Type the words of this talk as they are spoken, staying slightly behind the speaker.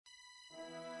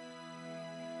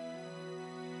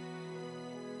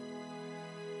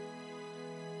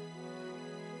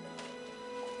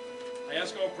I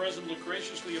ask our President to look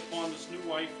graciously upon this new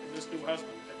wife and this new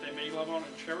husband, that they may love on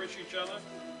and cherish each other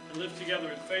and live together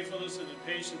in faithfulness and in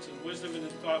patience and wisdom and in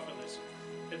thoughtfulness,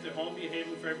 that their home be a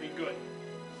haven for every good.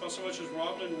 For so much as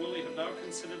Robin and Willie have now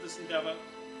considered this endeavor,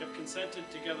 have consented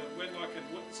together in wedlock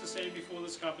and witnessed the same before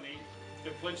this company,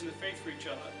 have pledged their faith for each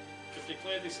other, have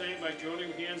declared the same by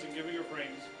joining hands and giving of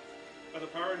rings, by the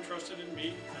power entrusted in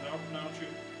me, I now pronounce you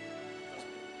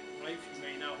husband and wife. You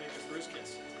may now have your first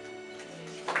kiss.